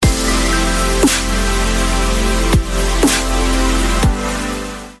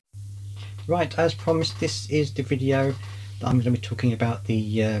Right, as promised, this is the video that I'm going to be talking about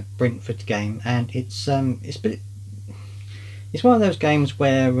the Brentford game, and it's one of those games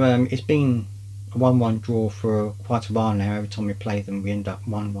where it's been a 1-1 draw for quite a while now. Every time we play them, we end up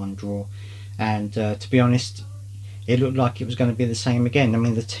 1-1 draw, and to be honest, it looked like it was going to be the same again. I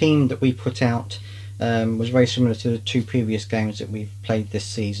mean, the team that we put out was very similar to the two previous games that we've played this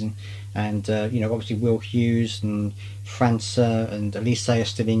season, and obviously Will Hughes and França and Elise are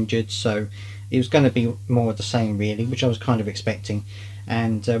still injured, so it was going to be more of the same really, which I was kind of expecting.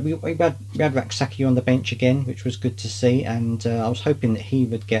 And we had Raksaki on the bench again, which was good to see, and I was hoping that he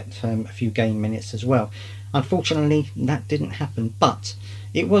would get a few game minutes as well. Unfortunately, that didn't happen, but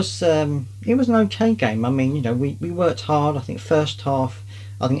it was an okay game. I mean, we worked hard. I think first half,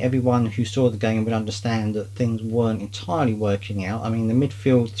 I think everyone who saw the game would understand that things weren't entirely working out. I mean, the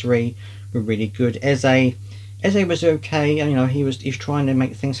midfield three were really good. Eze was okay. He was trying to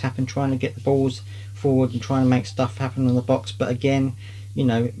make things happen, trying to get the balls forward and trying to make stuff happen in the box. But again,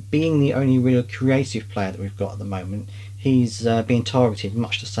 being the only real creative player that we've got at the moment, he's being targeted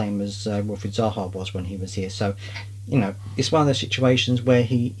much the same as Wilfried Zaha was when he was here. So, it's one of those situations where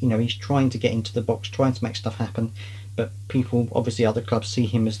he's trying to get into the box, trying to make stuff happen, but people, obviously other clubs, see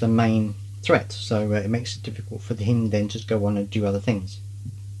him as the main threat, so it makes it difficult for him then to go on and do other things.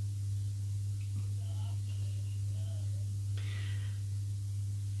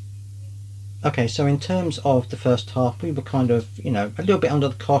 Okay, so in terms of the first half, we were kind of, a little bit under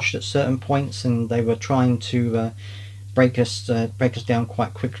the cosh at certain points, and they were trying to break us down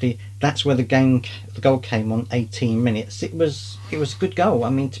quite quickly. That's where the goal came on 18 minutes. It was a good goal. I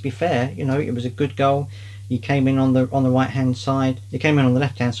mean, to be fair, it was a good goal. He came in on the right hand side. He came in on the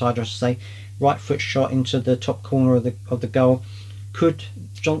left hand side, I should say. Right foot shot into the top corner of the goal. Could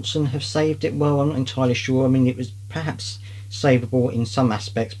Johnson have saved it? Well, I'm not entirely sure. I mean, it was perhaps savable in some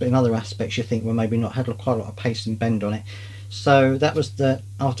aspects, but in other aspects you think, well, maybe not, had quite a lot of pace and bend on it. So that was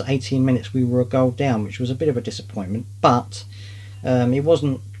after 18 minutes we were a goal down, which was a bit of a disappointment, but it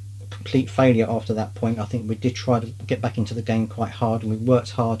wasn't a complete failure after that point. I think we did try to get back into the game quite hard, and we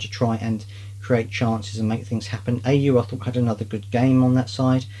worked hard to try and create chances and make things happen. AU, I thought, had another good game on that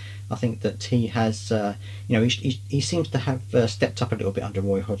side. I think that he has, he seems to have stepped up a little bit under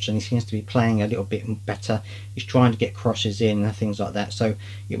Roy Hodgson. He seems to be playing a little bit better. He's trying to get crosses in and things like that. So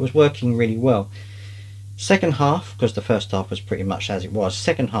it was working really well. Second half, because the first half was pretty much as it was,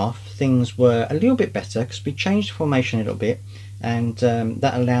 second half things were a little bit better because we changed formation a little bit, and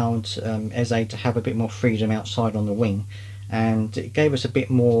that allowed Eze to have a bit more freedom outside on the wing, and it gave us a bit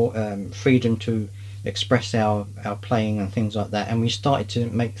more freedom to express our playing and things like that, and we started to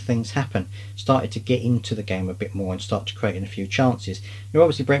make things happen, started to get into the game a bit more and start to create a few chances. Now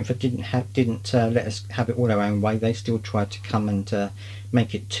obviously Brentford didn't let us have it all our own way. They still tried to come and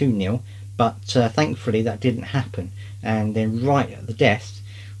make it 2-0, but thankfully that didn't happen. And then right at the death,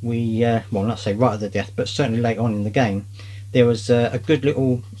 we well, not say right at the death, but certainly late on in the game, there was a good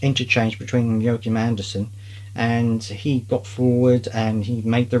little interchange between Joachim Andersen, and he got forward and he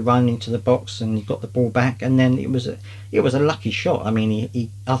made the run into the box and he got the ball back, and then it was a lucky shot. I mean,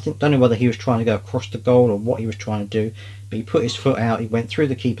 I don't know whether he was trying to go across the goal or what he was trying to do, but he put his foot out, he went through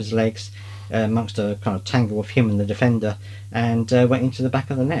the keeper's legs amongst a kind of tangle of him and the defender, and went into the back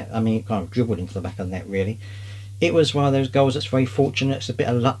of the net. I mean, it kind of dribbled into the back of the net really. It was one of those goals that's very fortunate. It's a bit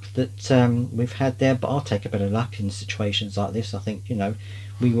of luck that we've had there, but I'll take a bit of luck in situations like this. I think,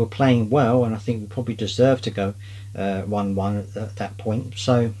 we were playing well, and I think we probably deserved to go 1-1 at that point.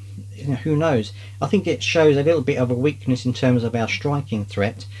 So, who knows? I think it shows a little bit of a weakness in terms of our striking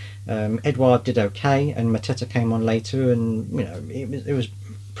threat. Edouard did okay, and Mateta came on later, and it was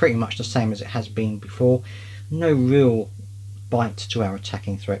pretty much the same as it has been before. No real bite to our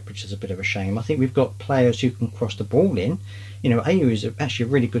attacking threat, which is a bit of a shame. I think we've got players who can cross the ball in. AU is actually a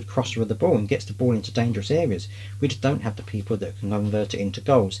really good crosser of the ball and gets the ball into dangerous areas. We just don't have the people that can convert it into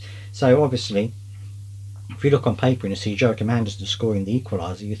goals. So obviously, if you look on paper and you see Joachim Andersen scoring the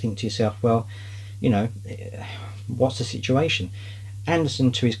equaliser, you think to yourself, well, what's the situation?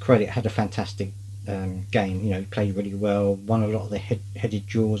 Andersen, to his credit, had a fantastic game. He played really well, won a lot of the headed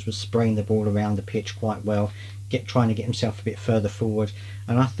duels, was spraying the ball around the pitch quite well, trying to get himself a bit further forward,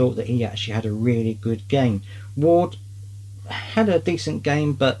 and I thought that he actually had a really good game. Ward had a decent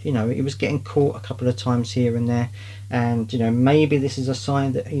game, but he was getting caught a couple of times here and there, and maybe this is a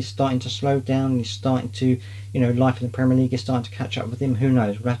sign that he's starting to slow down. He's starting to, life in the Premier League is starting to catch up with him. Who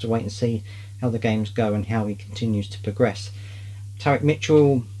knows? We'll have to wait and see how the games go and how he continues to progress. Tarek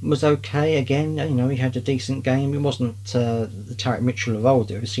Mitchell was okay again. He had a decent game. It wasn't the Tarek Mitchell of old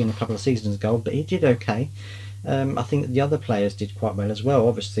that we've seen a couple of seasons ago, but he did okay. I think that the other players did quite well as well.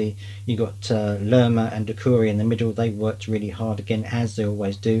 Obviously, you got Lerma and Doucouré in the middle. They worked really hard again, as they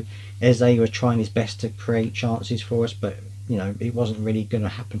always do. Eze was trying his best to create chances for us, but it wasn't really going to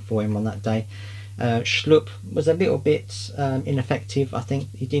happen for him on that day. Schlupp was a little bit ineffective. I think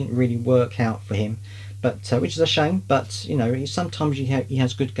he didn't really work out for him, but which is a shame. But sometimes he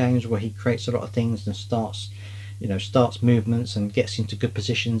has good games where he creates a lot of things and starts movements and gets into good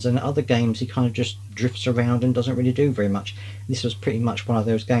positions, and other games he kind of just drifts around and doesn't really do very much. This was pretty much one of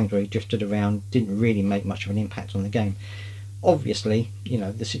those games where he drifted around, didn't really make much of an impact on the game. Obviously,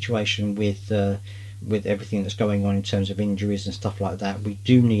 the situation with everything that's going on in terms of injuries and stuff like that, we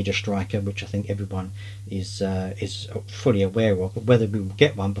do need a striker, which I think everyone is fully aware of. But whether we will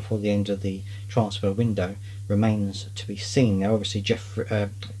get one before the end of the transfer window remains to be seen. Now, obviously,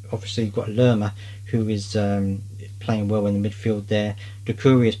 you've got Lerma, who is playing well in the midfield there.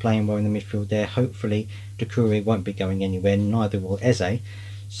 Doucouré is playing well in the midfield there. Hopefully, Doucouré won't be going anywhere, neither will Eze.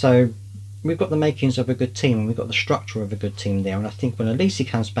 So we've got the makings of a good team, and we've got the structure of a good team there. And I think when Elise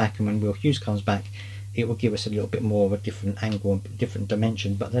comes back and when Will Hughes comes back, it will give us a little bit more of a different angle and different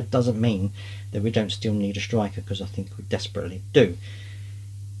dimension. But that doesn't mean that we don't still need a striker, because I think we desperately do.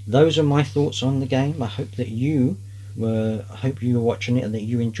 Those are my thoughts on the game. I hope you were watching it and that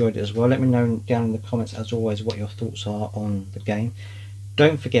you enjoyed it as well. Let me know down in the comments, as always, what your thoughts are on the game.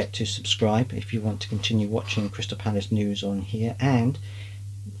 Don't forget to subscribe if you want to continue watching Crystal Palace news on here, and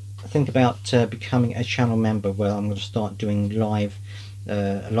think about becoming a channel member, where I'm going to start doing live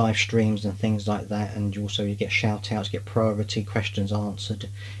streams and things like that, and you get shout outs, get priority questions answered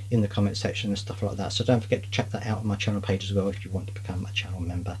in the comment section and stuff like that. So don't forget to check that out on my channel page as well if you want to become a channel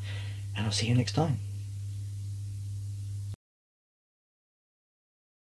member, and I'll see you next time.